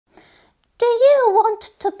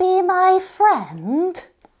want to be my friend?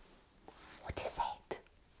 What is it?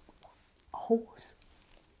 A horse.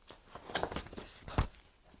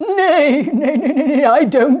 Nay, nay, nay, nay, nay, I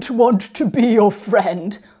don't want to be your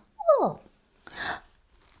friend. Oh,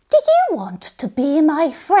 do you want to be my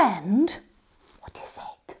friend? What is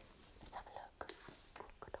it? Let's have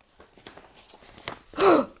a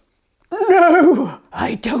look. No,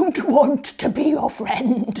 I don't want to be your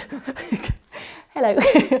friend. Hello,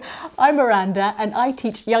 I'm Miranda and I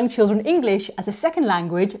teach young children English as a second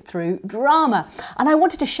language through drama. And I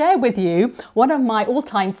wanted to share with you one of my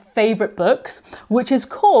all-time favourite books, which is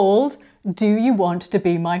called Do You Want to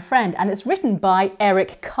Be My Friend? And it's written by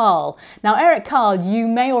Eric Carle. Now, Eric Carle, you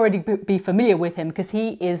may already be familiar with him because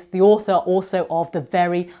he is the author also of The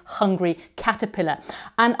Very Hungry Caterpillar.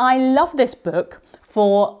 And I love this book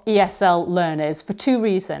for ESL learners for two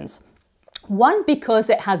reasons. One, because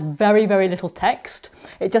it has very, very little text.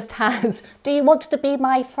 It just has, do you want to be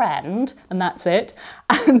my friend? And that's it.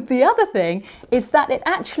 And the other thing is that it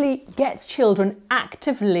actually gets children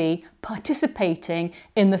actively participating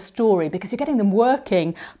in the story because you're getting them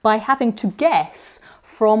working by having to guess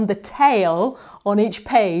from the tale on each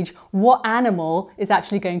page what animal is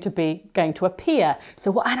actually going to appear.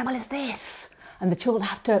 So what animal is this? And the children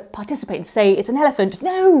have to participate and say, it's an elephant.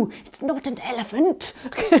 No, it's not an elephant.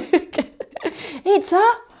 It's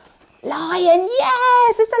a lion.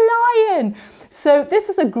 Yes, it's a lion. So this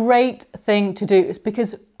is a great thing to do. It's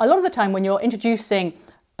because a lot of the time when you're introducing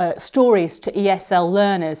stories to ESL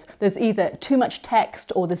learners, there's either too much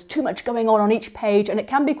text or there's too much going on each page, and it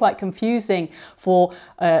can be quite confusing for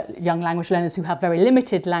young language learners who have very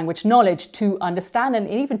limited language knowledge to understand and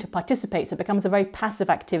even to participate. So it becomes a very passive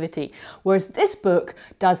activity, whereas this book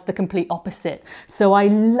does the complete opposite. So I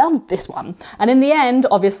loved this one. And in the end,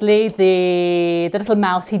 obviously, the little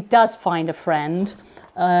mouse, he does find a friend.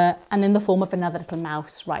 And in the form of another little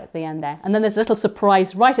mouse right at the end there. And then there's a little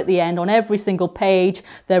surprise right at the end. On every single page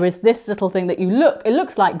there is this little thing that it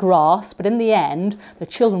looks like grass, but in the end the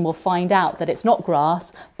children will find out that it's not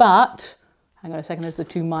grass, but, hang on a second, there's the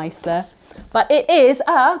two mice there, but it is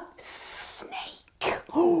a snake.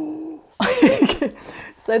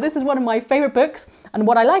 So this is one of my favourite books, and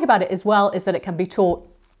what I like about it as well is that it can be taught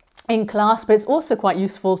in class, but it's also quite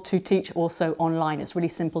useful to teach also online. It's really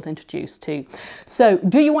simple to introduce to. So,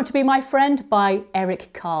 Do You Want to Be My Friend by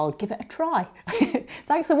Eric Carle. Give it a try.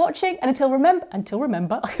 Thanks for watching, and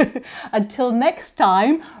until next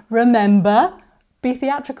time, remember, be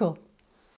theatrical.